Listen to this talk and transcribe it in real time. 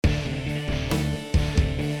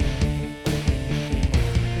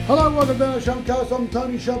Hello, welcome to the Shopcast. I'm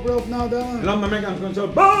Tony Shop, Ralph Nada. And I'm the Megan Control.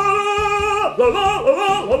 Come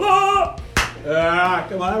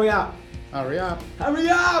on, hurry up. Hurry up. Hurry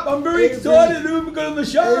up! I'm very excited who we've got on the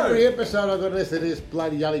show. Every episode I've got to listen to this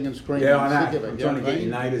bloody yelling and screaming. Yeah, I know. I'm sick of it, I'm you trying know to what I get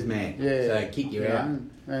your mean? neighbours, man. Yeah. So kick you out.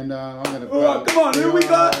 And I'm going to... Alright, come on, who we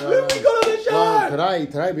got? Who we got on the show? Well,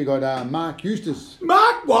 today we got Mark Eustace.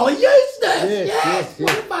 Mark Wally Eustace! Yes.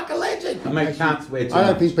 What a fucking legend! I mean, Actually, can't swear too I don't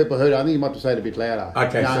much. think people heard it. I think you might have to say it a bit louder.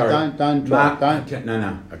 Okay, No, sorry. Don't Mark, don't. okay,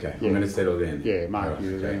 no. Okay, Yeah. I'm going to settle down. Yeah, Mark Alright,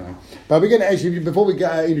 Eustace, okay. anyway. But we're going to actually, before we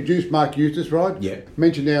introduce Mark Eustace, right? Yeah.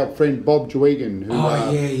 Mention our friend Bob Juegan, who passed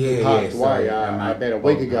away Sorry, mate. about a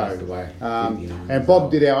week Bob ago. passed away. 59 And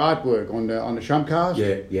Bob did our artwork on the Shumcast.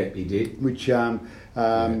 Yeah, he did. Which, you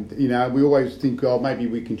know, we always think, oh, maybe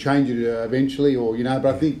we can change it eventually, or, you know,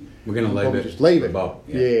 but I think We're going to leave it. just leave for it. Bob.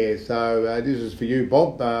 Yeah, so this is for you,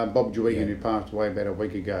 Bob. Bob Juegan, Yeah. who passed away about a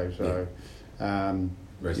week ago. So,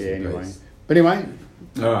 Rest yeah, in anyway. peace. But anyway,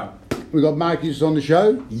 All right. we got Mark Eustace on the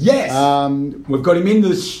show. Yes. We've got him in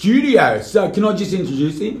the studio. So can I just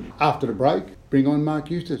introduce him? After the break, bring on Mark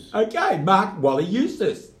Eustace. Okay, Mark Wally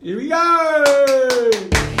Eustace. Here we go.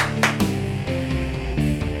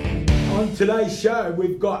 On today's show,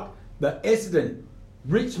 we've got the Essendon,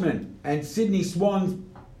 Richmond and Sydney Swans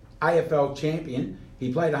AFL champion.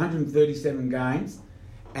 He played 137 games,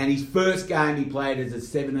 and his first game he played as a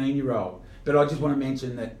 17-year-old. But I just want to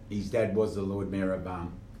mention that his dad was the Lord Mayor of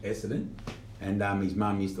Essendon, and his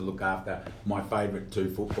mum used to look after my favourite two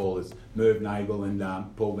footballers, Merv Nagel and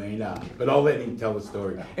Paul Vina. But I'll let him tell the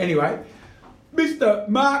story. Anyway, Mr.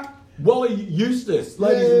 Mark Wally Eustace,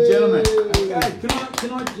 ladies and gentlemen. Okay, can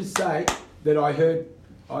I just say that I heard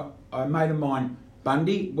a mate of mine,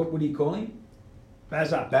 Bundy, what would he call him?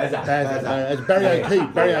 Bazza. Bazza. It's Barry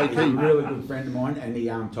O'Keefe. Barry He's a O'Keefe. really good friend of mine, and he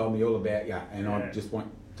told me all about you, and I just want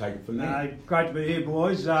to take it from there. Great to be here,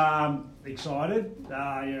 boys. Excited.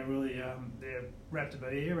 Really wrapped to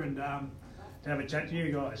be here and to have a chat to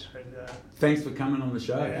you guys. And, Thanks for coming on the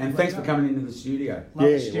show, Yeah, and thanks for coming into the studio. love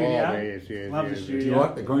the Yeah, studio. well, yes, Love the yes. Do studio. you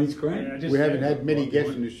like the green screen? Yeah, just- We haven't had many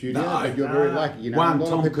guests in the studio, No. but you're very lucky. You know, One, a lot of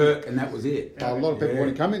Tom people- Kirk, and that was it. A lot of people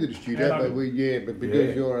want to come into the studio, Yeah, but because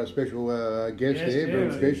Yeah. you're a special guest Yes, there, very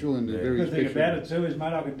yeah. special and Yeah. very The good thing special. about it too is,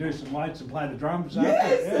 mate, I can do some weights and play the drums.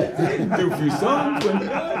 Yes, that's it. Do a few songs. When,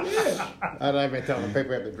 yeah. I don't know about telling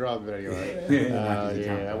people about the drums, but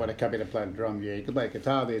anyway. I want to come in and play the drums. Yeah, you can play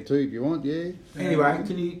guitar there too if you want. Yeah. Anyway,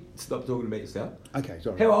 can you stop talking about yourself? Okay,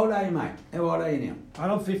 sorry. How old are you, mate? How old are you now?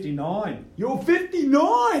 And I'm 59. You're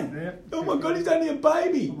 59! Yeah. Oh my God, he's only a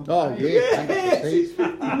baby! Oh yeah. Yes, 100%. he's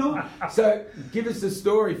 59. So, give us the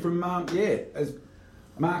story from, as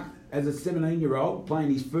Mark, as a 17-year-old,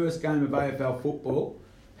 playing his first game of AFL football.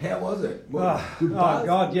 How was it? Good buzz?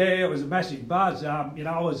 God, yeah, it was a massive buzz. I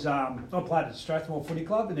played at Strathmore Footy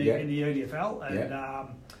Club in the EDFL, and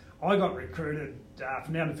I got recruited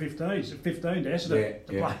from the under 15s to Essendon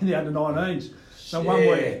to play in the under 19s. So one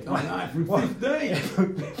week, from 15.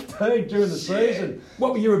 from 15 during the season.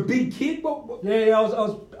 What were you, a big kid? What? Yeah, I was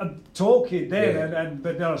a tall kid then, Yeah.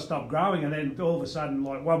 but then I stopped growing, and then all of a sudden,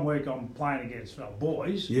 like one week I'm playing against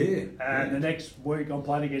boys, Yeah. and the next week I'm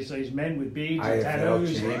playing against these men with beards and AFL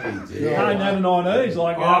tattoos. champions. Playing Yeah. under 19s,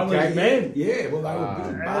 like these men. Yeah, well, they were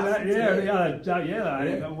good.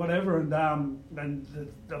 And whatever. And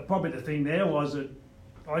probably the thing there was that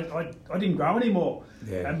I didn't grow anymore.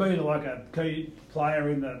 Yeah. And being like a key player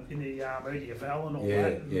in the EDFL and all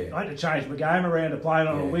that, yeah. I had to change my game around to playing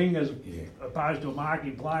on a Yeah, wing as yeah. opposed to a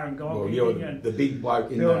marking player and goal Well, kicking. you're And the big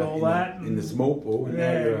bloke in doing all that in the and- small pool, and now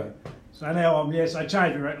Yeah. you're a... so now I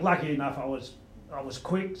changed my. Lucky enough, I was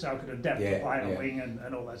quick, so I could adapt Yeah, to playing yeah. a wing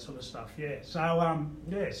and all that sort of stuff. Yeah. So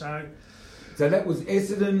So that was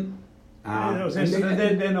Essendon. that was and Essendon.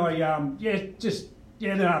 Then I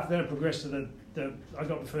then after that I progressed to the I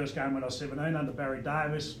got the first game when I was 17 under Barry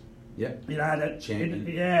Davis. Yeah. You know that Champion.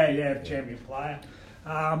 champion player.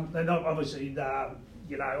 And obviously, all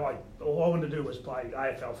I wanted to do was play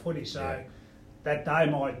AFL footy. So Yeah. that day,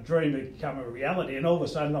 my dream had become a reality, and all of a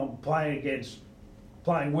sudden, I'm playing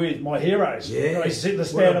with my heroes. Yeah. I sit in the What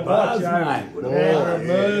stand a and watch, buzz, mate. What a Andrew buzz.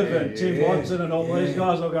 Merv and Tim Yeah. Watson and all these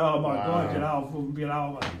guys. I'll go, oh my Wow. God,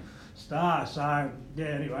 I'm a star. So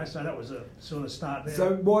anyway, so that was a sort of start there.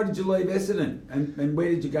 So why did you leave Essendon, and where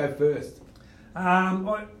did you go first?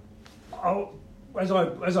 As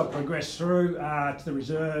I progressed through to the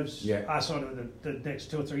reserves, Yeah. sort of the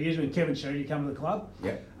next 2 or 3 years when Kevin Sheedy came to the club,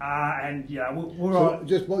 Yeah. and we're So on.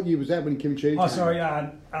 just what year was that when Kim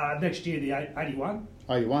Cheetah? Next year the 81,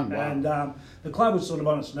 81. Wow. and the club was sort of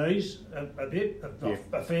on its knees a bit,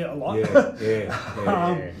 a lot.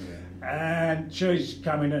 Yeah. And she's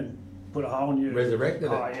come in and put a whole new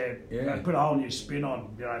resurrected it. Oh yeah. Put a whole new spin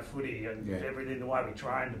on footy and everything, the way we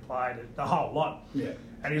trained and played it, the whole lot. Yeah.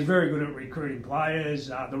 And he was very good at recruiting players,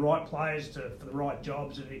 the right players for the right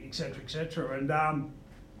jobs, and et cetera, et cetera. And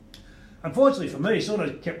unfortunately for me, he sort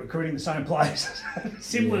of kept recruiting the same players,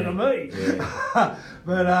 similar to me. Yeah.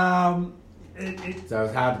 But so it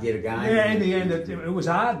was hard to get a game. Yeah, in the end, it was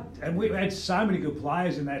hard, and we had so many good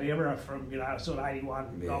players in that era. From sort of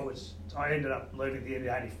 81, I ended up leaving at the end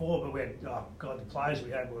of 84, but we had the players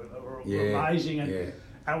we had were amazing, and it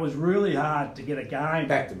was really hard to get a game.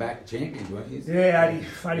 Back-to-back champions, weren't you? Yeah,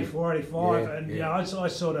 84, 85, and I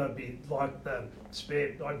sort of be like the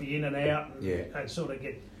spare. I'd be in and out, and sort of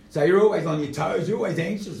get. So you're always on your toes. You're always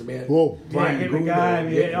anxious about playing every good.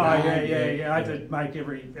 Game. I had to make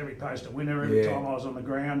every post a winner every time I was on the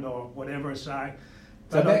ground or whatever.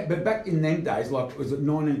 But back in them days, like, was it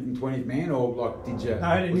 19th and 20th man, or like did you?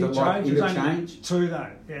 No, it didn't change. It was only 2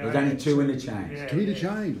 though. It was only 2 interchange. Yeah, 2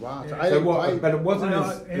 interchange. Wow. Yeah. So what? But it wasn't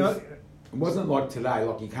it wasn't like today.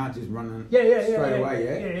 Like you can't just run straight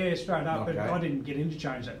away. Yeah, straight up. Okay. But I didn't get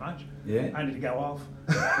interchange that much. Yeah. Only to go off.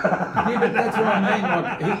 Yeah, but that's what I mean.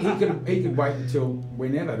 Like he could wait until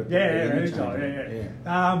whenever. Yeah.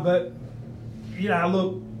 But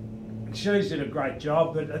look, Shees did a great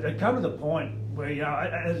job. But it come to the point where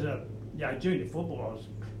as a junior footballer,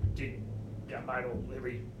 made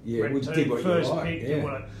every first pick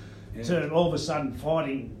to all of a sudden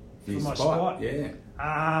fighting for my spot. Yeah.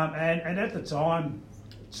 And at the time,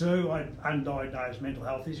 too, I had undiagnosed mental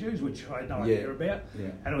health issues, which I had no idea about. Yeah.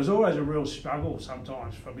 And it was always a real struggle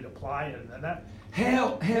sometimes for me to play and that.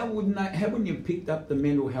 How wouldn't you have picked up the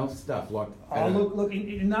mental health stuff? Like, look,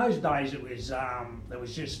 in those days it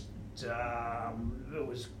was just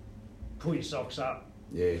pull your socks up.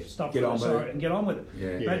 Yeah, stop and get on with it.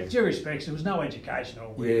 Yeah. But due respects, there was no education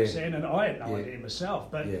or and I had no idea myself.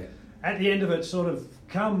 But at the end of it, sort of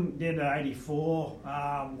come the end of '84,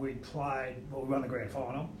 we won the grand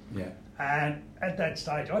final. Yeah. And at that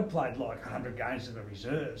stage, I'd played like 100 games in the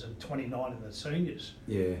reserves and 29 in the seniors.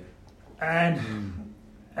 Yeah. And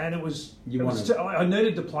it was I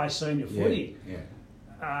needed to play senior footy. Yeah.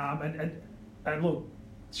 And look,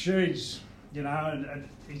 Sheeds, and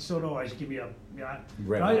he sort of always give me I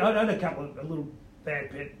had a couple of little bad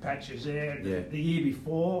patches there. Yeah. The year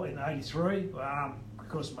before, in '83,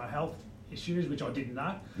 because of my health issues, which I didn't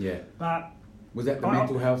know. Yeah. But was that the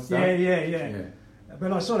mental health stuff? Yeah.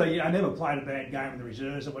 But I never played a bad game in the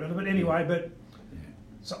reserves or whatever. But anyway,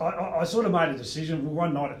 so I sort of made a decision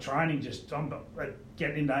one night at training. I'm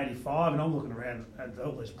getting into '85, and I'm looking around at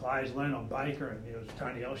all these players, learning on Baker, and there was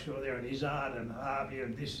Tony Elshaw there, and Izzard, and Harvey,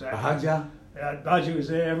 and this, that. Budgie was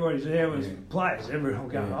there, everybody's there, was players, everyone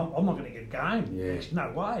going, I'm not going to get a game. Yeah. There's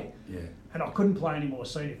no way. Yeah. And I couldn't play any more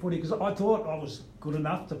senior footy because I thought I was good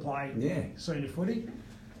enough to play senior footy.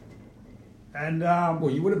 And well,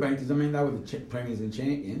 you would have been, because they were the premiers and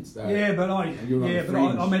champions. So but I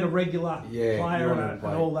meant a regular player and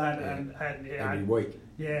all that, and every week.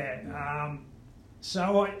 Yeah.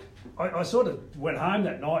 So I sort of went home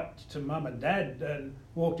that night to Mum and Dad and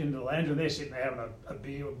walked into the lounge, and they're sitting there having a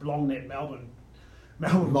beer with long neck Melbourne.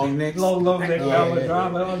 Long necks. Long neck Melbourne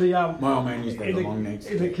drama on the my old man used to have the long necks.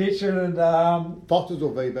 In the kitchen and Foster's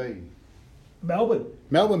or VB? Melbourne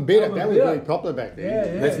Bitter. That was really popular back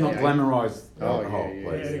then. Yeah. Let's not glamorise alcohol,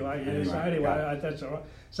 please. Anyway, that's all right.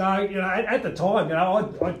 So at the time,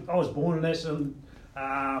 I was born in Essendon,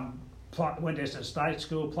 went to Essendon State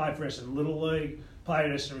School, played for Essendon Little League,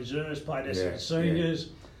 played Essendon Reserves, played Essendon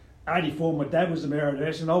Seniors. 84, my dad was the mayor of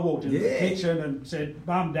Essendon. I walked into the kitchen and said,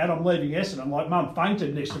 Mum, Dad, I'm leaving Essendon. I'm like, Mum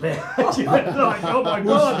fainted next to me. Like, oh my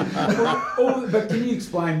God. But can you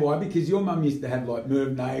explain why? Because your mum used to have like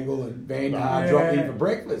Merv Nagel and Van Haar drop in for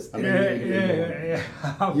breakfast. You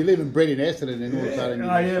live and bred in Essendon and all of a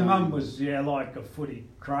sudden... Mum was like a footy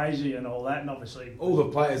crazy and all that, and obviously... All the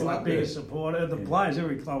players loved her. Biggest supporter. The players,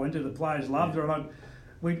 every club I went to, the players loved her. And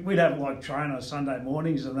we'd have like train on Sunday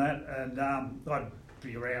mornings and that, and I'd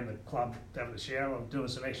be around the club having a shower or doing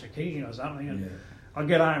some extra kicking or something, and I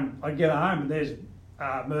get home and there's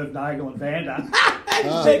Merv Nagel and Vander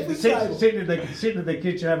sitting in the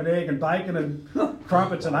kitchen having egg and bacon and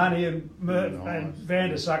crumpets and honey, and and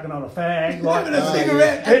Vander sucking on a fag, like having a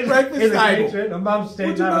cigarette at breakfast in the table. kitchen. And Mum's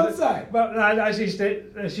standing What'd your mum say? But no,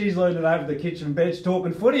 she's leaning over the kitchen bench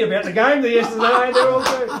talking footy about the game yesterday. They're all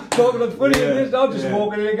talking of footy and this. I'm just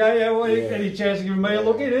walking in and going, any chance of giving me a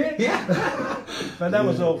look in here? Yeah. But that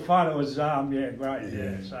was all fun. It was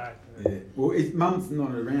great. So. Yeah. Well, Mum's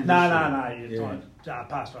not around. No.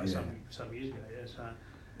 Passed away some years ago. So.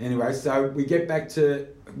 Anyway, so we get back to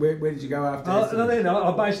where did you go after?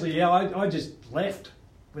 I basically I just left.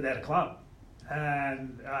 without a club.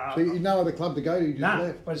 And so you no other club to go to? You just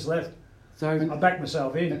left. I just left. So I backed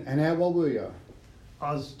myself in. And how old were you?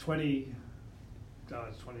 I was 20. I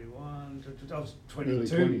was 21. I was Early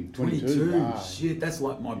 22. 22. Wow. Shit, that's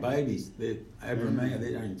like my babies. They're over me.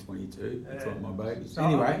 They're only 22. That's like my babies. So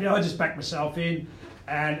Anyway, I just backed myself in,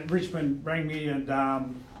 and Richmond rang me, and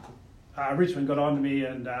Richmond got on to me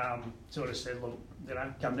and sort of said, look, you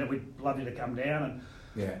know, come down. We'd love you to come down. And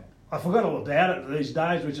yeah. I forgot all about it these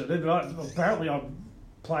days, which I did. But apparently, I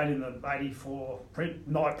played in the '84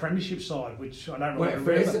 night premiership side, which I don't really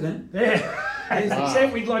remember. For Essendon? Yeah. He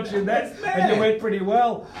said we'd like you in that, and you went pretty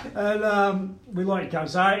well. And we'd like you to come.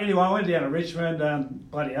 So anyway, I went down to Richmond.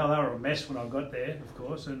 Bloody hell, they were a mess when I got there, of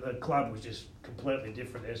course, and the club was just completely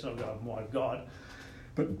different there. So I go, my God.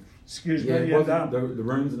 But excuse me, the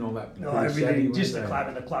rooms and all that. No, everything, just the club,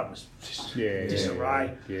 and the club was just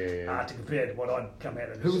disarray Yeah. to compare to what I'd come out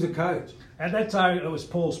of. Who was the coach? At that time, it was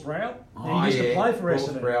Paul Sproul. Oh, he used to play for Paul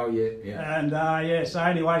Essendon. Sproul, yeah. And so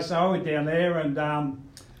anyway, so I went down there, and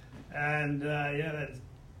the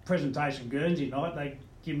presentation Guernsey night, they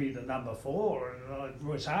give me the number 4, and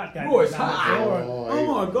Royce Hart gave me the number 4. Oh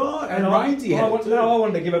my God! And I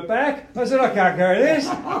wanted to give it back. I said, I can't carry this.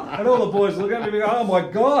 And all the boys look at me and go, oh my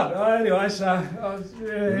God. Anyway, so I'll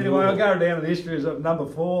go down to the history as number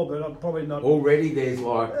 4, but I'm probably not. Already there's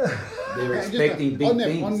like, they're expecting big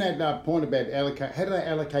things. On that point about allocate, how do they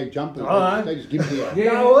allocate jumpers? They just give you.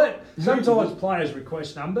 You know what? Sometimes players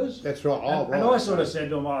request numbers. That's right. Right. And I sort of said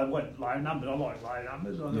to them, I want low numbers. I like low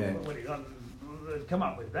numbers. I thought, what do you got? Come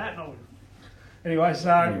up with that. Anyway,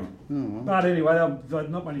 so, but anyway,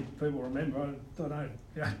 not many people remember. I don't know,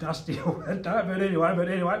 Dusty or that day, but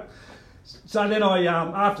anyway. So then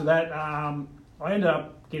after that, I ended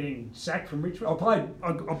up getting sacked from Richmond. I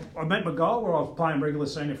met my goal where I was playing regular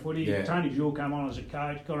senior footy. Yeah. Tony Jewell came on as a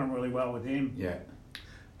coach, got on really well with him. Yeah.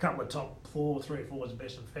 A couple of top 3 or 4 was the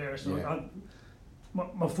best and fairest. Yeah.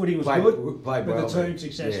 My footy was good, but the team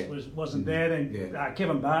success wasn't there. Then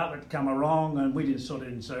Kevin Bartlett come along, and we didn't see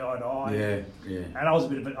eye to eye. Yeah. And I was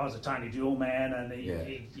a Tony Jewell man, and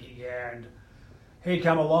he'd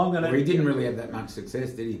come along, and he didn't really have that much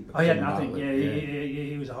success, did he? He had nothing.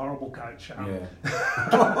 He was a horrible coach.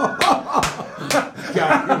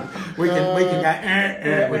 We can go.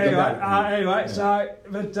 Anyway, so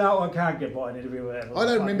but I can't get by an interview. I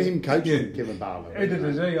don't remember him coaching Kevin Bartlett.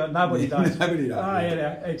 Nobody does. Nobody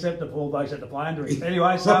does. Except the poor blokes at the play under him.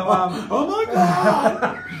 Anyway, so oh my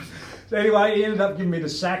God. So anyway, he ended up giving me the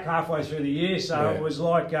sack halfway through the year. So it was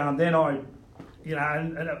like then I,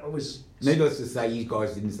 and it was. Needless to say, you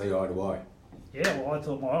guys didn't see eye to eye. Yeah, well, I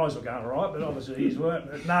thought my eyes were going all right, but obviously his weren't.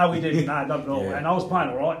 But no, we didn't. No, not at all. And I was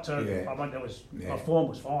playing all right too. Yeah. I mean, my form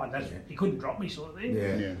was fine. He couldn't drop me, sort of thing.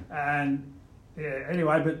 Yeah. And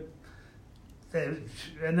anyway, but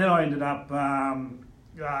and then I ended up.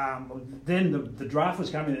 Then the draft was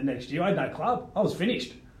coming the next year. I had no club. I was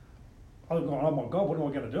finished. I was going, oh my God, what am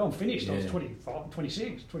I going to do? I'm finished. I was 25,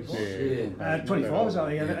 26, 24, 25 or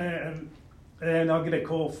something. And I get a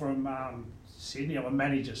call from Sydney. I'm a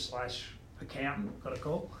manager / accountant, got a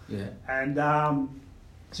call. Yeah. And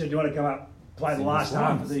said, do you want to come up, play the last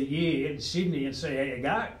half of the year in Sydney and see how you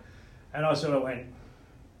go? And I sort of went,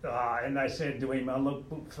 and they said to him,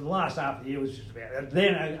 look, for the last half of the year, it was just about,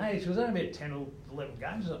 then, it was only about 10 or 11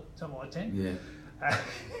 games, something like 10. Yeah.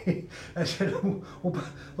 I said, look,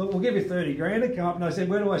 we'll give you 30 grand to come up. And I said,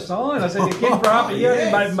 where do I sign? I said, you kid for half a year.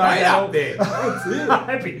 And made up there. That's it.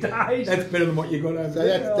 Happy days. That's better than what you got over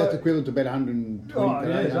there. So that's equivalent to about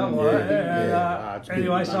 120. Something like that.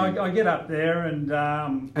 Anyway, so I get up there and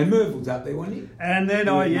Merv was up there, wasn't he? And then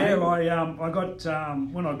I got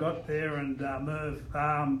when I got there and Merv.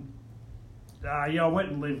 I went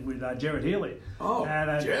and lived with Jared Healy. Oh,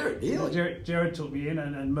 and, Jared Healy. Jared took me in,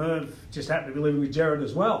 and Merv just happened to be living with Jared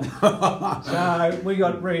as well. So we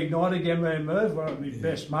got reignited again, me and Merv, one of my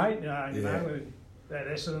best mate. You know, at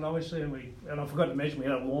Essendon, obviously, and I forgot to mention we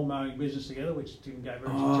had a lawn mowing business together, which didn't go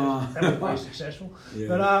very successful. That was very successful. Yeah.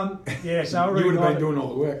 But so I you would have been doing all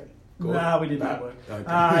the work. No, we did that work.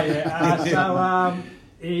 Okay.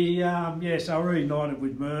 So I reunited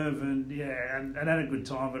with Merv and had a good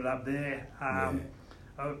time with it up there.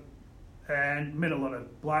 And met a lot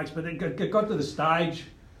of blokes, but then got to the stage.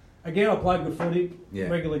 Again, I played good footy,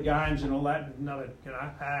 regular games and all that.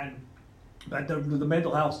 But the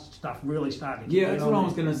mental health stuff really started. Yeah, that's what I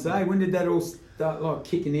was going to say. When did that all start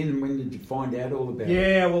kicking in, and when did you find out all about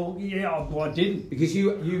it? I didn't. Because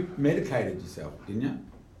you medicated yourself, didn't you?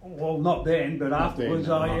 Well, not then, but afterwards,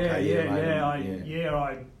 so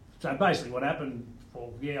basically what happened,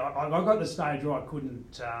 I got to the stage where I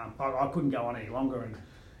couldn't go on any longer,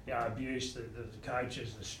 abuse, the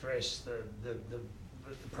coaches, the stress, the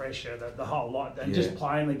pressure, the whole lot. And just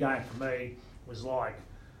playing the game for me was like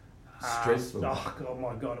stressful. Oh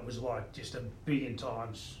my God, it was like just a billion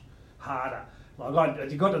times harder. Like I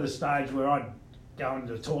got to the stage where I'd go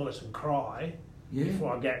into the toilets and cry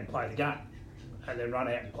before I go out and play the game, and then run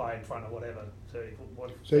out and play in front of whatever 30,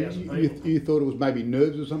 40, so you thought it was maybe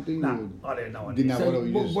nerves or something? No, I didn't know. Didn't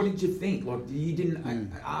know what did you think? Like you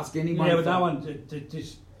didn't ask anyone? Yeah, but no one.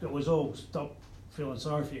 It was all stop feeling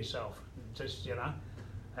sorry for yourself. Just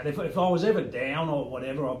And if I was ever down or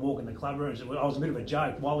whatever, I'd walk in the club rooms. I was a bit of a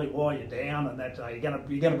joke. While you're down, and that you're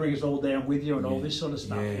gonna bring us all down with you, and all this sort of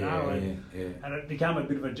stuff, And it became a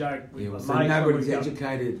bit of a joke with my so mates. nobody's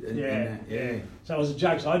educated in that. So it was a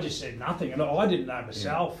joke. So I just said nothing, and I didn't know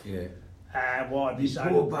myself. Why I'd be so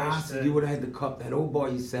poor bastard, you would have had to cop that all by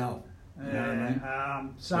yourself.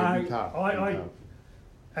 So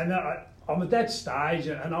I'm at that stage,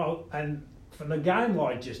 and from the game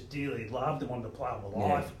I just dearly loved and wanted to play all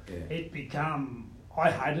my life, it become, I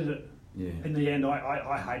hated it. In the end,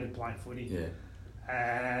 I hated playing footy.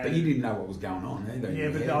 But you didn't know what was going on either. Yeah,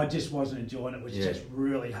 but I just wasn't enjoying it. It was just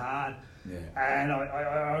really hard. And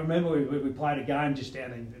I remember we played a game just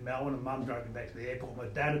down in Melbourne, and Mum drove me back to the airport. My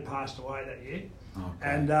dad had passed away that year.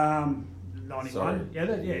 And 91. Sorry.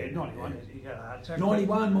 91. He got a heart attack.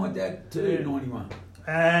 91, my dad too, 91.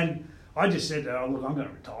 And I just said to her, look, I'm going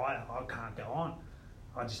to retire. I can't go on.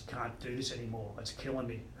 I just can't do this anymore. It's killing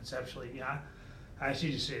me. It's absolutely, And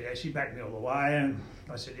she just said, she backed me all the way. And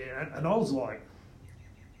I said, And I was like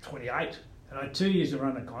 28. And I had 2 years to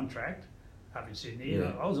run a contract up in Sydney.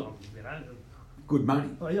 I was on, good money.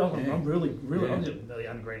 I'm really, I was $1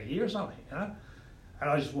 million grand a year or something, And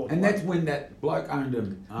I just walked And away. that's when that bloke owned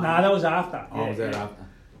him. No, that was after. Was that after?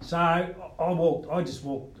 So I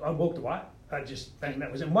walked away. I just think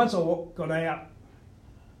that was it. And once I got out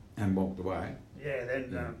and walked away.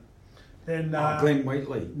 Then Glenn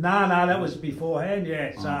Wheatley. No, that was beforehand.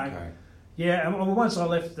 So and once I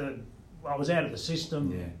left I was out of the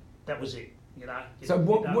system. That was it. So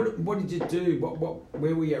what did you do?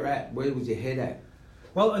 Where were you at? Where was your head at?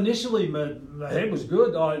 Well, initially my head was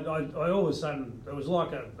good. I all of a sudden it was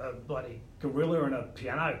like a bloody gorilla and a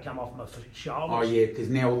piano come off my shoulders. Oh yeah, because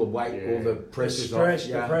now all the weight, all the pressure's the stress,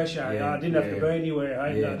 off. The pressure. I didn't have to be anywhere.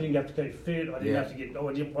 I didn't have to keep fit. I didn't have to get. I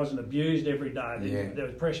wasn't abused every day. There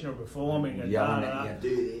was pressure of performing and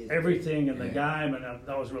everything in the game, and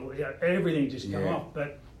I was really everything just come off.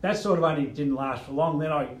 But that sort of only didn't last for long.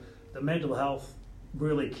 Then the mental health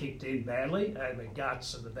really kicked in badly, and the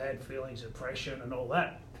guts and the bad feelings, depression and all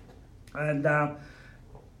that. And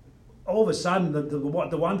all of a sudden,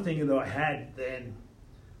 the one thing that I had then,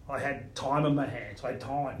 I had time in my hands. I had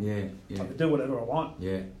time. I could do whatever I want.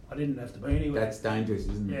 I didn't have to be anywhere. That's dangerous,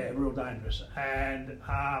 isn't it? Yeah, real dangerous. And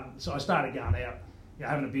so I started going out,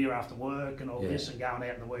 having a beer after work and all this, and going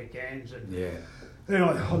out on the weekends. And then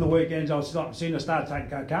on the weekends, I was stopping sin. I started taking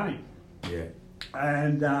cocaine.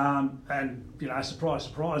 And surprise,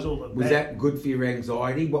 all the was that good for your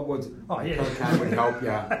anxiety? What was it? Oh yeah, cocaine would help you,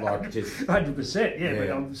 like just 100%.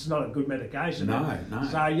 But it's not a good medication. No.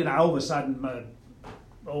 So all of a sudden,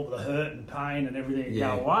 all the hurt and pain and everything would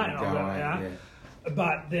go away.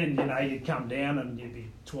 But then you'd come down and you'd be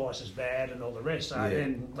twice as bad and all the rest. So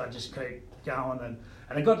then I just keep going and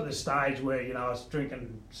it got to the stage where I was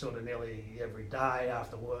drinking sort of nearly every day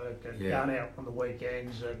after work and going out on the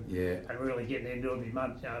weekends and really getting into it.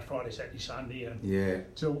 Friday, Saturday, Sunday and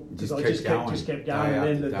till I just kept going.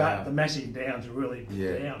 And then the massive downs were really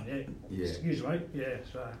down. Excuse me.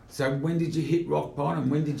 So when did you hit rock bottom?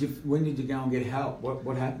 When did you go and get help?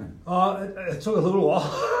 What happened? It took a little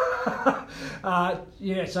while.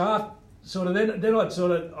 So then I'd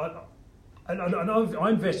sort of. I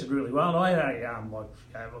invested really well. I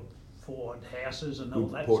had 4 houses and all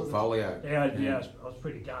that. Portfolio. I was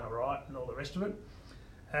pretty going all right and all the rest of it.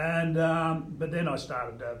 And but then I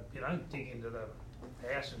started to dig into the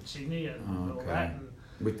house in Sydney and all that. And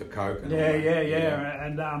with the coke. And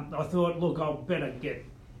And I thought, look, I'll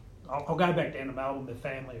go back down to Melbourne with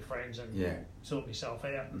family and friends and sort myself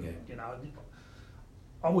out. And,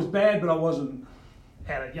 I was bad, but I wasn't.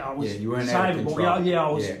 I was you weren't savable.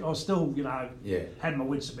 I was still, had my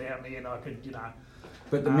wits about me, and I could,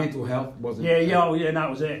 But the mental health wasn't. No, it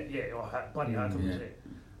was it. Bloody oath, it was it.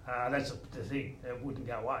 That's the thing. It wouldn't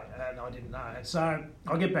go away, and I didn't know. And so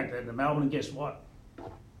I get back there to Melbourne, and guess what?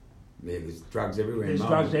 Yeah, there's drugs everywhere. There's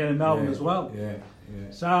drugs down in Melbourne as well. Yeah.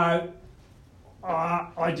 So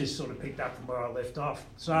I just sort of picked up from where I left off.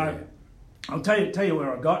 So I'll tell you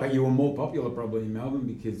where I got. But you were more popular probably in Melbourne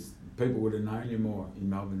because people would have known you more in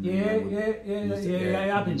Melbourne.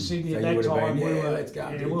 Yeah. Up in Sydney at that time, let's go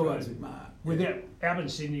and do drugs with Mark. Up in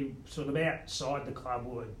Sydney, sort of outside the club,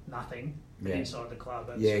 we were nothing. Yeah. Inside the club,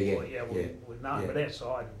 we're nothing. But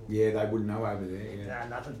outside, they wouldn't know over there. No,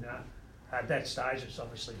 nothing. No. At that stage, it's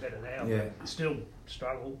obviously better now. Yeah. Still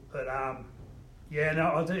struggle, but I'll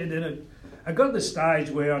tell you. Then I got to the stage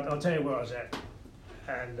where I'll tell you where I was at,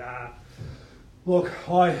 and look,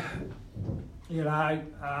 I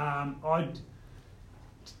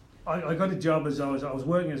got a job as I was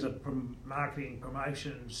working as a marketing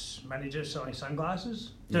promotions manager selling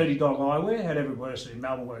sunglasses. Dirty Dog Eyewear had every person in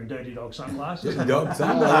Melbourne wearing Dirty Dog sunglasses. Dirty Dog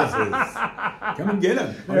sunglasses. Come and get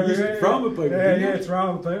them. I used to throw them at people. Yeah, throw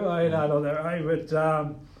them at people. I know that. But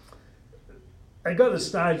I got to the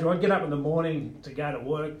stage where I'd get up in the morning to go to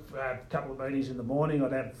work, a couple of meetings in the morning.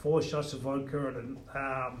 I'd have 4 shots of vodka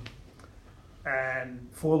and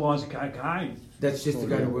 4 lines of cocaine. That's just to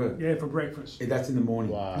go to work? Yeah, for breakfast. Yeah, that's in the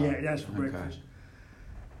morning? Wow. Yeah, that's for breakfast.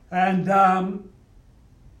 And then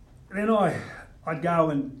I'd go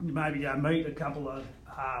and maybe meet a couple of,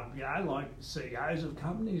 like CEOs of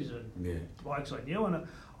companies and blokes like you. And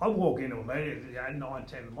I walk into a meeting at 9,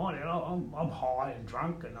 10 in the morning, and I'm high and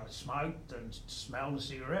drunk, and I smoked and smelled a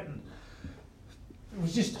cigarette, and it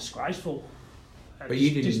was just disgraceful. But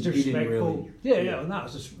you didn't really... Yeah, no,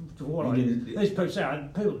 it's just what I... These people say,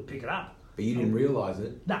 people would pick it up. But you didn't realise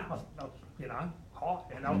it? No, high.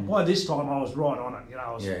 And by this time I was right on it,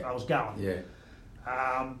 I was going. Yeah.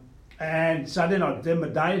 And so then my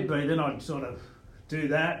day would be, then I'd sort of do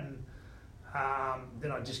that, and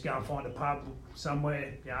then I'd just go and find a pub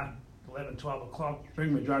somewhere, 11, 12 o'clock,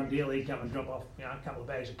 bring my drug dealer, he'd come and drop off, a couple of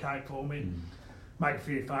bags of coke for me. Make a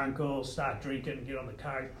few phone calls, start drinking, get on the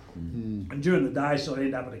coke. And during the day, so I'd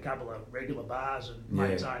end up at a couple of regular bars and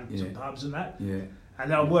mates own some pubs and that. Yeah. And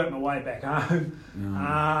then I'd work my way back home,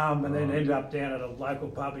 and then ended up down at a local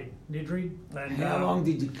pub in Niddry. And how long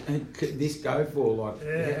did this go for?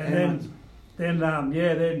 Then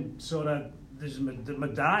sort of this is my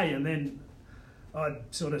day, and then I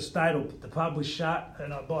sort of stayed up. The pub was shut,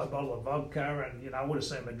 and I'd buy a bottle of vodka, and I would have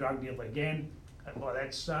seen my drug dealer again by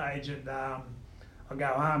that stage, and I'd go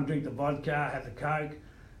home, drink the vodka, have the coke,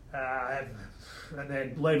 and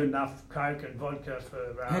then leave enough coke and vodka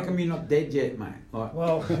for... how come you're not dead yet, mate? I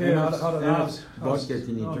don't know. Vodka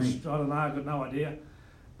can you drink? I don't know, I've got no idea.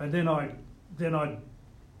 But then I'd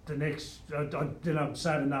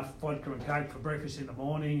save enough vodka and coke for breakfast in the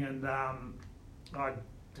morning, and I'd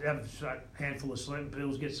have a handful of sleeping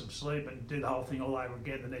pills, get some sleep, and do the whole thing all over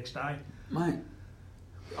again the next day. Mate,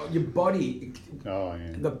 your body,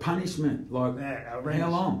 the punishment, how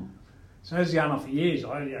long? So it's going on for years.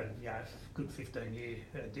 I had a good 15-year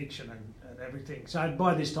addiction and everything. So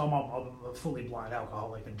by this time, I'm a fully blown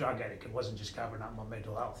alcoholic and drug addict. It wasn't just covering up my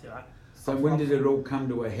mental health, So when did it all come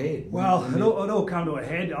to a head? Well, it all come to a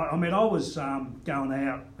head. I was going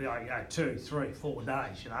out 2, 3, 4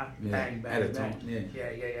 days, bang, at a time.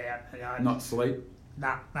 Yeah. Not sleep.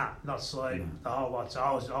 Nah, not sleep. The whole lot. So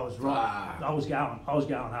I was right. I was going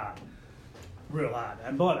hard, real hard.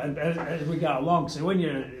 And as we go along, so when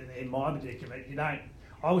you're in my predicament,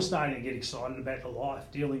 I was starting to get excited about the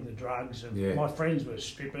life, dealing the drugs, and my friends were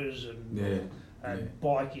strippers and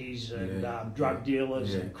bikies and drug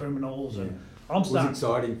dealers and criminals, and it was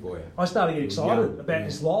exciting for you. I started to get excited about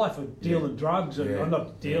this life of dealing drugs, and I'm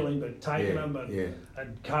not dealing, but taking them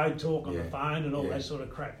and code talk on the phone and all that sort of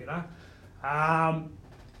crap,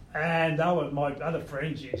 and they were my other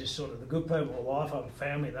friends. You just sort of the good people of life, I have a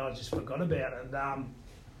family that I just forgot about,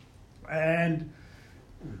 and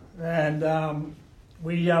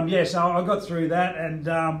we so I got through that, and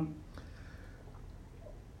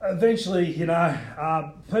eventually,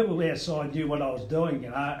 people outside knew what I was doing,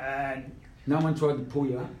 and no one tried to pull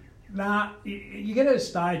you up. Nah, you get at a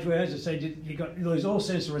stage where, as I said, you lose all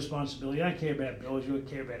sense of responsibility. You don't care about bills, you don't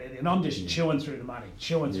care about anything. And I'm just chewing through the money,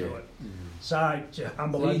 through it. So you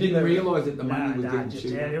didn't realise that the money was getting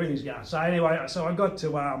chewed up? Everything's going. So anyway, I got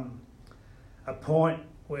to a point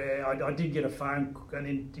where I did get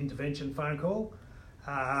an intervention phone call. Is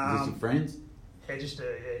this your friends? Yeah, just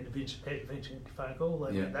an intervention phone call,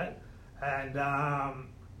 like that. And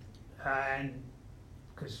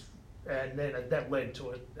then that led to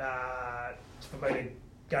it for me to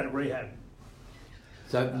go to rehab.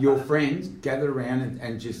 So your friends gathered around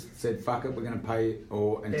and just said, "Fuck it, we're going to pay take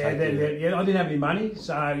it." I didn't have any money,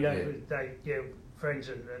 so friends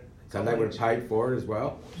and so they would have paid for it as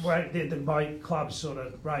well. Well, my club sort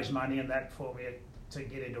of raised money and that for me to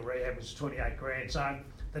get into rehab. It was 28 grand. So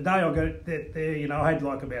the day I got there, I had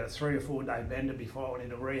like about a 3 or 4 day bender before I went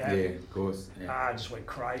into rehab. Yeah, of course. Yeah. I just went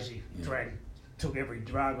crazy, drank took every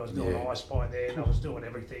drug. I was doing ice pint there, and I was doing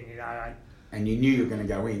everything, you know. And you knew you were going to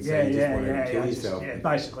go in, so you just wanted to kill yourself.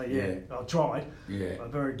 Basically, I tried. Yeah. My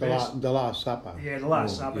very best. The Last Supper. Yeah, the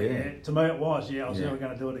Last Supper, yeah. To me it was, I was never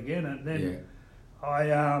going to do it again. And then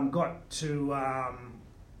I got to, I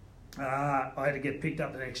had to get picked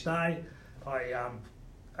up the next day. I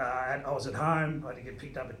was at home. I had to get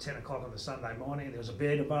picked up at 10 o'clock on the Sunday morning. There was a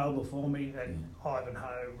bed available for me at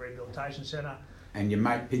Ivanhoe Rehabilitation Centre. And your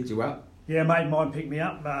mate picked you up? Yeah, a mate of mine picked me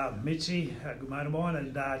up, Mitzi, a good mate of mine,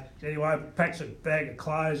 and anyway, I packed a bag of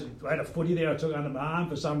clothes and I had a footy there I took under my arm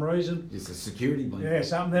for some reason. Just a security blanket. Yeah,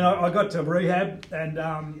 something. Then I got to rehab and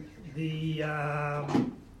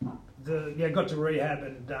got to rehab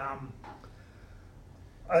and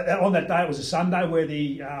on that day it was a Sunday where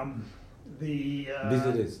the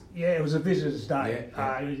visitors. Yeah, it was a visitors' day.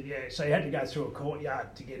 So you had to go through a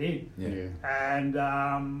courtyard to get in. And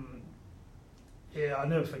I'll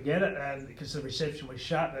never forget it, and because the reception was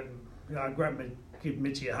shut, and I grabbed me, give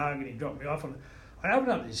Mitzi a hug, and he dropped me off, and I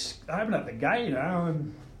opened up the gate,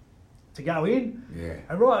 and to go in. Yeah.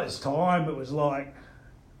 And right at this time, it was like,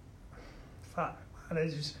 fuck, and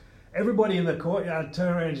it's just everybody in the courtyard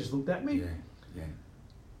turned around and just looked at me. Yeah.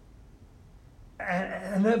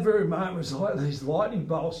 And that very moment was like these lightning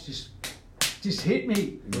bolts just hit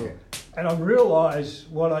me. Yeah. And I realised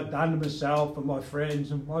what I'd done to myself and my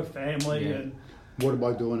friends and my family and. What am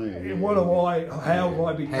I doing here? How have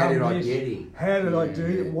I become this? How did I get here? How did I do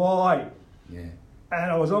it? Why? Yeah.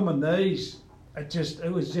 And I was on my knees.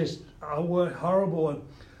 It was just horrible. And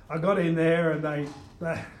I got in there and they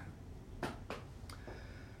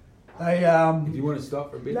if you want to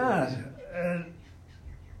stop for a bit. Nah.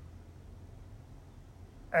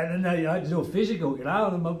 And then they had to do a physical,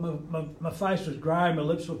 and my face was grey, my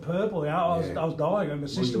lips were purple, I was dying, and my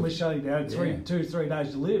system was shutting down, 2-3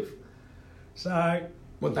 days to live. So...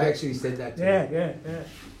 What, they actually said that to you? Yeah.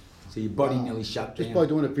 So your body nearly shut down? Just by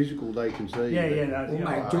doing a physical, they can see.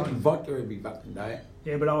 Mate, drinking vodka every fucking day.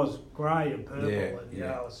 Yeah, but I was grey and purple, and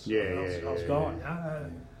I was gone.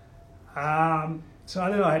 So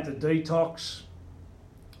then I had to detox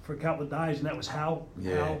for a couple of days, and that was hell.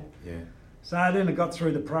 Yeah. So then I got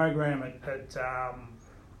through the program I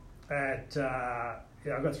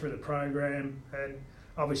got through the program, and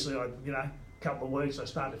obviously a couple of weeks I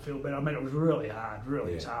started to feel better. I mean, it was really hard,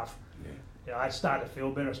 really tough. Yeah. I started to feel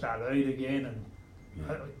better. I started to eat again and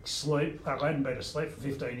sleep. I hadn't been asleep for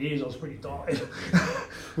 15 years. I was pretty tired.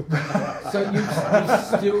 So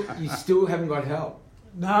you still haven't got help?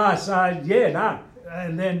 No.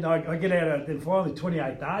 And then I get out of then finally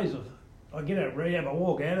 28 days of. I get out of rehab, I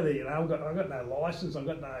walk out of there, I got no licence, I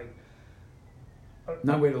got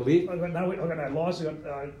nowhere to live. I got no licence,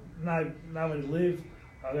 I got nowhere to live.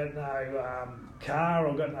 I got no car,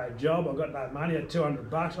 I got no job, I got no money. I had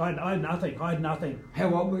 $200. I had nothing.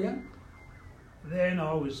 How old were you? Then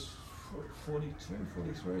I was 42,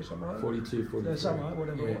 43, something like that. 42, 43. Something like that,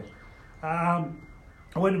 whatever it was.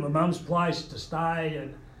 I went to my mum's place to stay,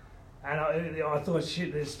 and I thought,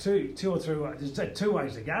 shit, there's two or three ways. There's 2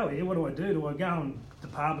 ways to go here. What do I do? Do I go in the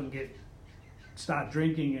pub and start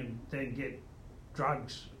drinking and then get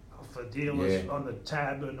drugs off the dealers on the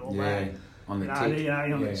tab and all that? On the tick.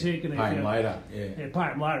 On the tick. And pay them later. Yeah, pay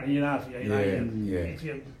them later.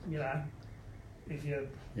 If you're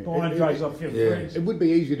buying drugs off your friends. It would be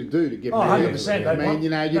easier to do to get. 100%. I mean,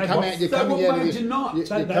 you're coming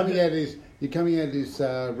out of this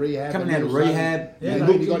rehab. Coming out of rehab.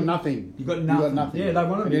 You got nothing. You got nothing. Yeah, they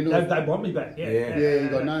want me. They want me back. Yeah, you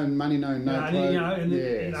got no money, no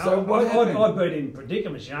clothes. So what happened? I've been in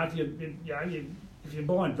predicaments. If you're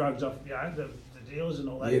buying drugs off, the dealers and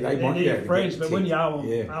all that. Yeah, they want you. They're friends, but when you owe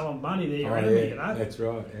them money, they're your enemy. That's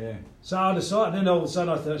right. Yeah. So I decided. Then all of a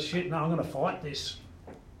sudden I thought, shit, no, I'm going to fight this.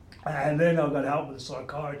 And then I got help with a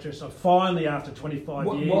psychiatrist. So finally, after 25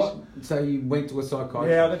 years... So you went to a psychiatrist?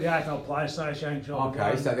 Yeah, I got the AFL Players Association.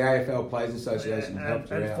 Okay, so the AFL Players Association helped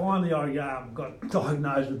you out. And finally I got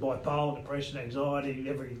diagnosed with bipolar, depression, anxiety,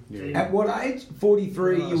 everything. At what age?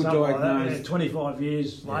 43 you were diagnosed? Like 25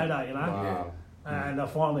 years later, Wow. And I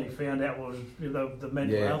finally found out what was the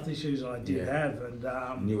mental health issues I did have.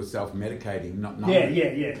 And you were self-medicating, not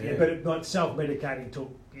knowing. But not self-medicating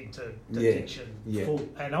took into addiction. Full,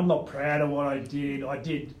 and I'm not proud of what I did. I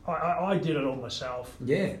did it all myself.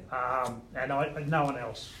 Yeah. And no one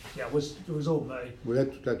else. Yeah, it was all me. Well,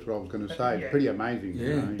 that's what I was going to say. It's pretty amazing.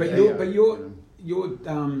 Yeah. You're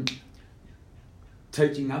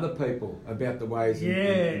teaching other people about the ways.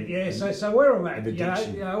 So where I'm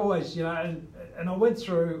at, always, and I went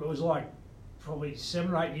through. It was like probably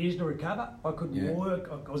 7 or 8 years to recover. I couldn't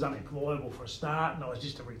work. I was unemployable for a start, and I was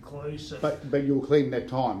just a recluse. But you were clean that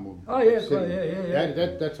time. Oh yeah, yeah.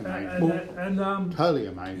 That's amazing. Totally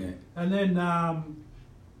amazing. And then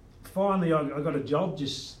finally, I got a job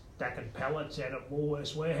just stacking pallets out at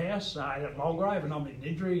Woolworths warehouse at Mulgrave, and I'm in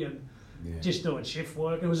Nidri, and just doing shift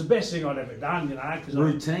work. It was the best thing I'd ever done, you know. Cause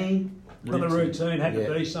routine. The routine had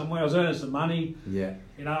to be somewhere. I was earning some money. Yeah.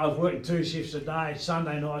 You know, I was working 2 shifts a day,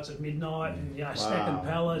 Sunday nights at midnight, and stacking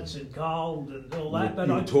pallets and cold and all that.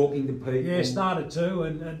 But I talking to people. Yeah, started to,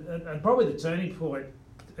 and probably the turning point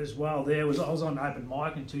as well. There was I was on open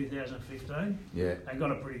mic in 2015. Yeah. And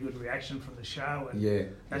got a pretty good reaction from the show. And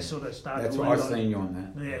that sort of started. That's why I seen you on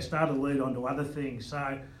that. Yeah, started to lead on to other things.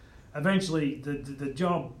 So eventually, the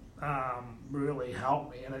job. Really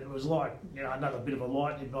helped me, and it was like, you know, another bit of a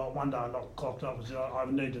lightning bolt. One day I clocked up and said, I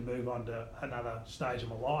need to move on to another stage of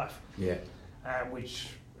my life. Yeah. Which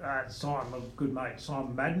at the time, a good mate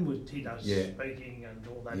Simon Madden, he does speaking and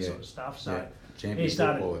all that sort of stuff. So he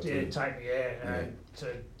started take me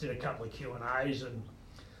did a couple of Q&As, and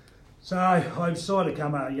so I decided to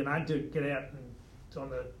come to get out and on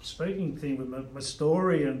the speaking thing with my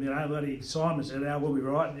story, and Simon said, we'll be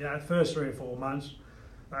right. First 3 or 4 months.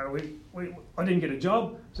 I didn't get a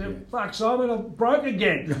job. I said, fuck Simon, I'm broke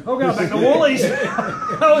again. I'll go back to Woolies.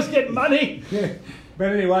 I was getting money. Yeah.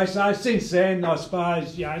 But anyway, so since then, I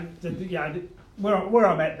suppose, where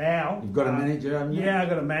I'm at now. You've got a manager, haven't you? Yeah, I've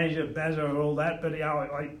got a manager, Bazza and all that. But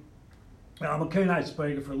I'm a keynote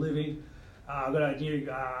speaker for a living. I've got a new...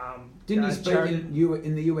 Didn't you speak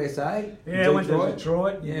in the USA? Yeah, I went to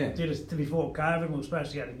Detroit. Yeah. Did it before COVID. We were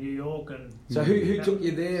supposed to go to New York. And so who took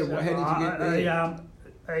you there? So, how did you get there?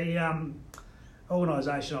 A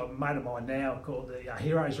organisation I've made of mine now called the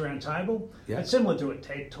Heroes Roundtable. Yeah. It's similar to a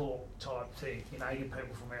TED Talk type thing. You get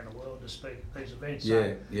people from around the world to speak at these events.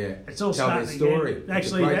 So it's all starting story. Again.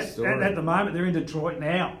 Actually, at the moment, they're in Detroit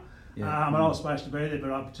now. Yeah. And I was supposed to be there,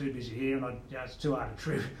 but I'm too busy here, and it's too hard a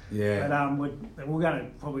trip. Yeah. But we're going to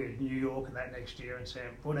probably to New York and that next year and see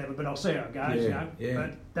whatever. But I'll see how it goes. Yeah.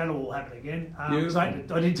 But that'll all happen again. I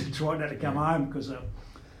did Detroit, and had to come home because.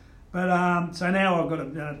 So now I've got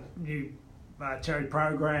a new charity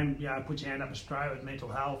program. Put Your Hand Up Australia with mental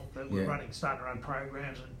health. That we're starting to run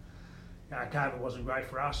programs, and COVID wasn't great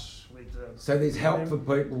for us. So there's help for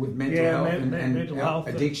people with mental health and mental health,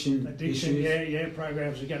 addiction issues. Yeah.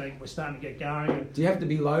 Programs we're starting to get going. Do you have to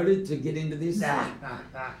be loaded to get into this? Nah.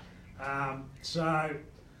 So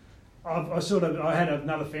I had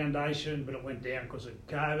another foundation, but it went down because of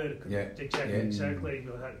COVID. Exactly.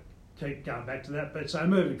 I keep going back to that. But so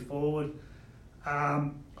moving forward, I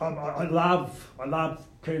love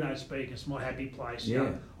keynote speakers. It's my happy place.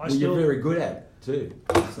 Yeah. You're very good at it too.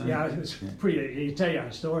 So, it's pretty. You tell your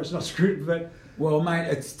own story. It's not scripted, but. Well, mate,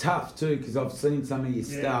 it's tough too because I've seen some of your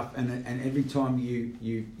stuff, and every time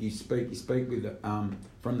you speak with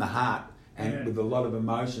from the heart. And with a lot of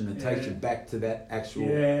emotion, it takes you back to that actual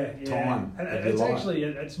time. And it's actually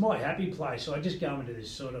it's my happy place. So I just go into this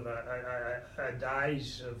sort of a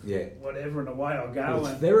daze of whatever, and away I go. Well,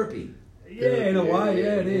 it's therapy. Yeah, in a way,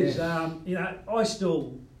 it is. I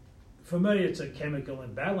still, for me, it's a chemical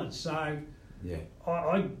imbalance. So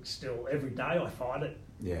I still every day I fight it.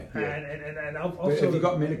 Yeah. And I've have you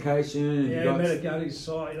got medication?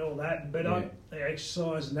 Medication, all that. But I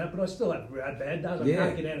exercise and that. But I still have bad days. I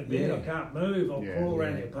can't get out of bed. I can't move. I'll crawl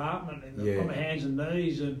around the apartment on my hands and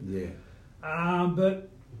knees. But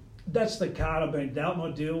that's the card I've been dealt. And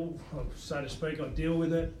I deal, so to speak. I deal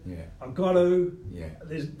with it. Yeah. I've got to. Yeah.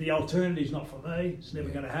 The alternative's not for me. It's never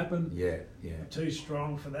going to happen. Yeah. I'm too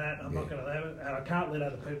strong for that. I'm not going to have it, and I can't let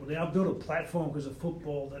other people down. I've built a platform because of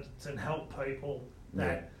football that can help people.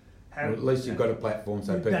 Well, at least you've got a platform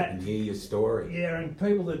so people can hear your story. Yeah, and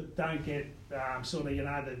people that don't get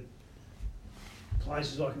the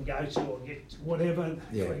places I can go to or get whatever.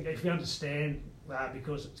 Yeah. If you understand,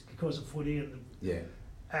 because of footy and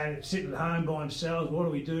sitting at home by themselves, what do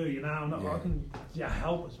we do? I can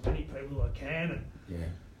help as many people as I can, and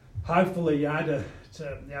hopefully to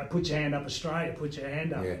put your hand up, Australia, put your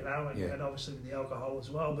hand up, and obviously with the alcohol as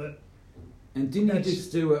well, but. And didn't you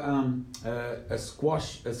just do a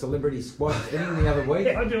celebrity squash thing the other week?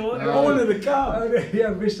 I do. I wanted to come. I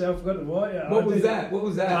missed it. I forgot to invite you. What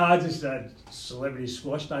was that? I just had celebrity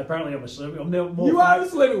squash day. Apparently I'm a celebrity. You are a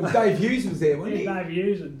celebrity. Dave Hughes was there, wasn't he? Dave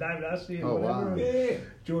Hughes and David Astley and whatever. Wow. Yeah.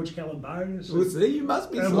 George Calabonus. Well, see, you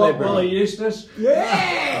must be And celebrity. Wally Eustace.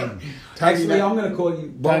 Yeah. Actually, I'm going to call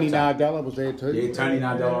you Tony Walter. Nardella was there too. Yeah, Tony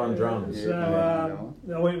Nardella on drums. So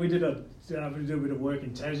we did a bit of work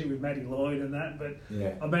in Tassie with Matty Lloyd and that, but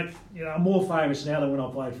Yeah. I bet I'm more famous now than when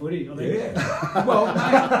I played footy. I think. Yeah. Well,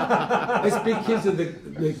 mate, it's because of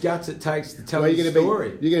the guts it takes to tell Well, the story.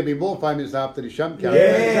 you're going to be more famous after the Shump card.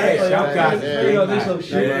 Yeah, Shump card. Yeah, this little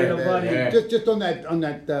shit. Yeah, Bloody- yeah. Just on that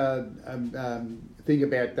thing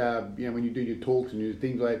about when you do your talks and your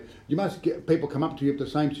things like, you must get people come up to you at the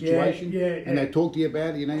same situation, and they talk to you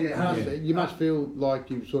about it. You must feel like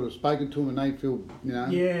you've sort of spoken to them and they feel, Yeah,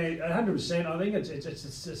 100%. I think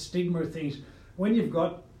it's a stigma of things when you've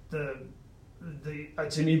got the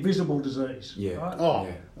it's an invisible disease. Yeah. Right? Oh,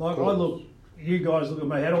 Yeah. Like I look, you guys look at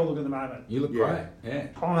me. How do I look at the moment? You look Yeah. great. Yeah.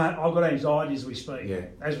 I've got anxiety as we speak. Yeah.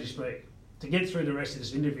 As we speak, to get through the rest of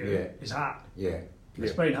this interview is hard. Yeah.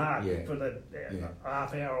 It's been hard Yeah. for the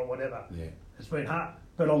half hour or whatever. Yeah. It's been hard,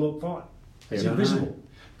 but I look fine. It's Yeah, I invisible. know.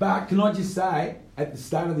 But can I just say, at the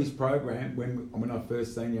start of this program, when I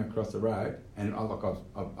first seen you across the road, and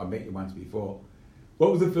I met you once before,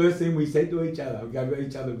 what was the first thing we said to each other? We gave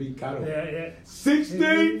each other a big cuddle. Yeah.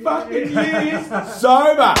 16 fucking years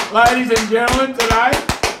sober, ladies and gentlemen, today.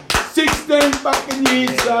 16 fucking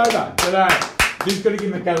years sober today. Just got to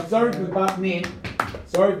give him a cuddle. Sorry for butting in.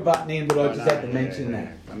 But I just had to mention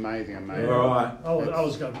that. Amazing. All right. I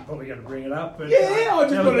was probably going to bring it up, but Yeah, I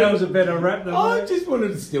just wanted- that was a better rap than I mine. just wanted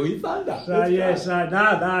to steal your thunder. So Let's yeah,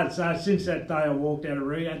 go. so since that day I walked out of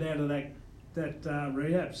rehab, out of that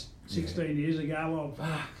rehab 16 years ago, I'm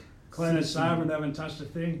clean and sober and haven't touched a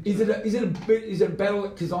thing. Is it a battle?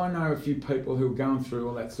 Because I know a few people who are going through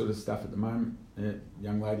all that sort of stuff at the moment. A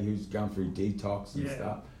young lady who's going through detox and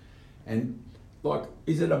stuff. And like,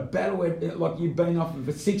 is it a battle where, like, you've been off it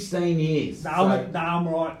for 16 years? No, I'm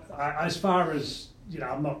right. As far as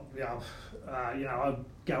I'm not. I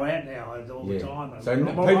go out now all the time. So I'm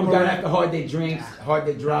people around- don't have to hide their drinks, hide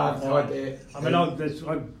their drugs, hide their. I mean, I go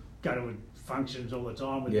to functions all the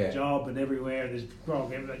time with Yeah. the job and everywhere. There's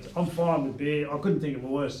wrong. I'm fine with beer. I couldn't think of a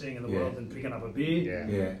worse thing in the Yeah. world than picking up a beer.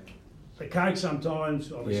 Yeah. The cake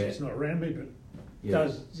sometimes, obviously Yeah. it's not around me, but Yeah.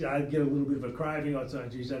 does get a little bit of a craving. I'd say,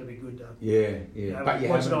 geez, that'd be good. Yeah. But you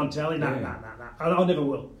watch it haven't- on telly? No. Yeah. I never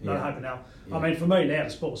will. Yeah. Not hoping now. Yeah. I mean, for me now to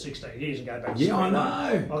sport 16 years and go back. to Yeah, I sport,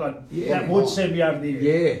 know. that would send me over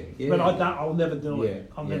the edge. Yeah. But I'll never do it. Yeah,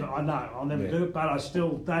 I'll yeah. never. I know I'll never Yeah. do it. But I still,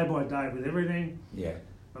 day by day, with everything, Yeah.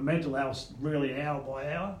 my mental health really hour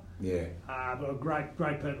by hour. Yeah. But a great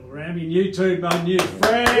people around me. And you too, my new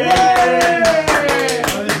friend. Yay!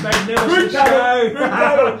 On this magnificent Group show.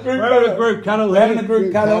 cuddle. We're having a group cuddle. We're having a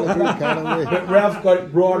group cuddle. cuddle. But Ralph's got it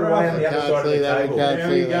right away on the other Can't side of see the that, table. can't There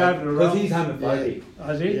see we that. go. Because he's homophobic. Oh,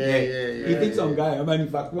 is he? Yeah. He thinks I'm gay. I'm only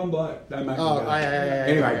fucked one bloke. Don't make me Oh, gay. yeah.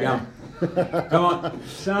 Anyway, go on. Come on.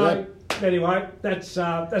 So anyway, that's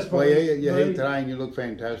Well, probably you're me. here today and you look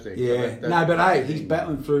fantastic. Yeah. No, but hey, he's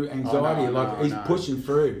battling through anxiety. I know, like, he's pushing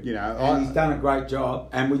through. You know, and he's done a great job.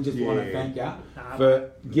 And we just want to Yeah. thank you for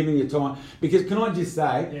giving your time. Because can I just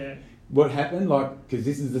say, Yeah. what happened? Like, because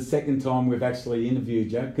this is the second time we've actually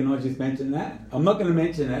interviewed you. Can I just mention that? I'm not going to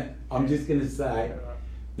mention it. I'm just going to say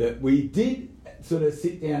that we did sort of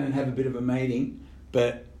sit down and have a bit of a meeting,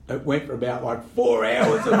 but it went for about like 4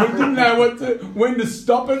 hours, and we didn't know when to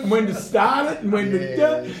stop it, and when to start it, and when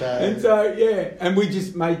to and we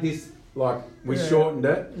just made this like we shortened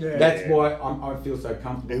it. Yeah. That's why I feel so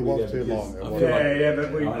comfortable. It with was too because long. It I was. feel like- Yeah, but I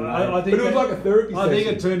think But it was like a therapy I think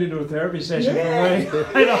session. it turned into a therapy session Yeah. for me.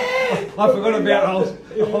 I forgot about I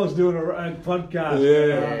was doing a podcast.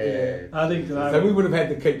 Yeah. I think So we would have had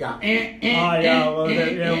to keep going. there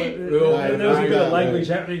was a bit of language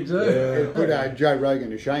happening too. Yeah. Put Joe Rogan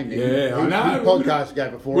to shame. Yeah, I know. His podcast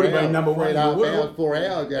go for 4 Would have hours. been number one. 3.5 hours, 4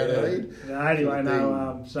 hours go to Yeah. lead. Anyway,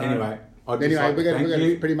 no. So Anyway, I'd just Anyway, like we're to going thank to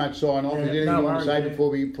you. pretty much sign off. Yeah, Is there anything no you want to say worries,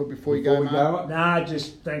 before you go, mate? Nah,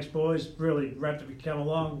 just thanks, boys. Really wrapped to come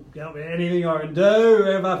along. Help me. Anything I can do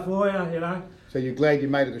ever for you, So you're glad you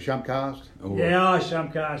made it to Shumpcast? Oh. Yeah,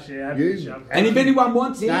 Shumpcast, yeah. You? Shumpcast. And if anyone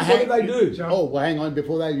wants him, No, what do they do? Shump- Oh, well, hang on.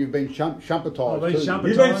 Before that, you've been shumpatised I've been too. shumpatised. You've been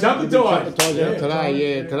You've been shumpatised. shumpatised today,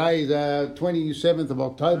 yeah. Today's 27th of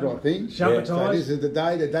October, I think. Shumpatised. So this is the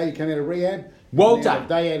day you come out of rehab. Walter.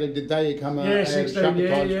 And the day you come out Yeah, of 16,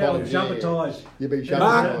 shumpatised yeah, college. shumpatised. You've been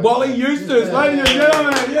Mark shumpatised. Wally Eustace, ladies and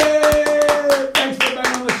gentlemen, yay! Thanks for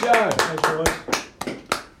being on the show. Thanks, boys.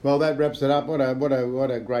 Well, that wraps it up. What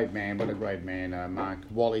a great man. What a great man, Mark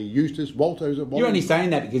Wally Eustace. Walter, is it Wally? You're only saying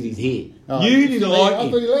that because he's here. Oh, you didn't like I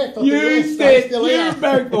him. thought he left. You said you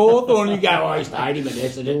spoke for Hawthorn. You go, I used to hate him at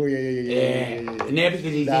Essendon. Oh, yeah. And now because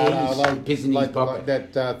he's here, he's pissing in his pocket.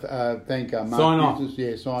 Thank Mark Sign off. Eustace.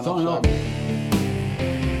 Yeah, sign off.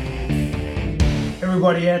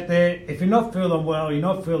 Everybody out there, if you're not feeling well, you're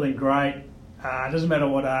not feeling great, it doesn't matter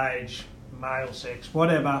what age, male, sex,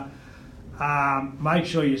 whatever, make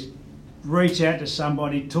sure you reach out to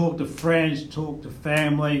somebody, talk to friends, talk to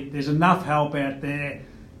family. There's enough help out there.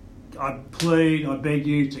 I beg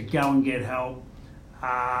you to go and get help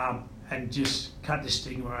and just cut the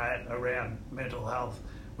stigma around mental health.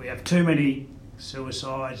 We have too many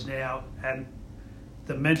suicides now, and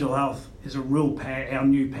the mental health is a real our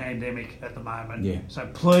new pandemic at the moment. Yeah. So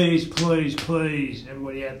please,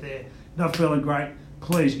 everybody out there, not feeling great,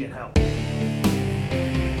 please get help.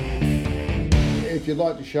 If you'd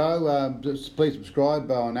like the show, just please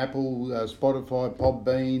subscribe on Apple, Spotify,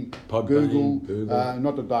 Podbean, Google.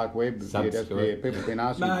 Not the dark web. People have been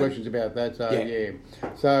asking questions about that. So yeah.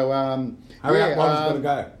 So hurry up, Bob's got to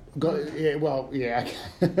go.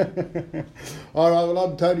 All right, well,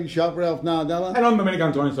 I'm Tony Sharp, Ralph Nardella. And I'm Domenico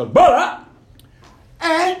Antonio Sorbara.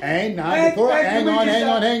 Hang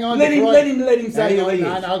on. Let him say it.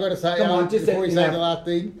 No, I've got to say, come on, just before you say the last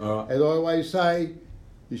thing, right. As I always say,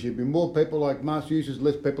 there should be more people like Master Eustace,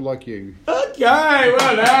 less people like you. Okay,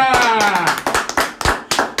 well done.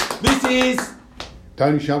 This is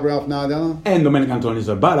Tony Sharp, Ralph Nardella. And Domenico Antonio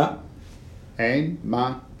Sorbara. And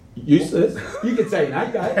Mark Eustace. You can say it,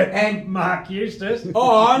 okay? And Mark Eustace.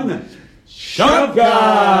 On Shopcast.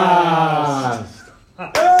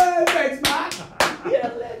 Hey, thanks, mate.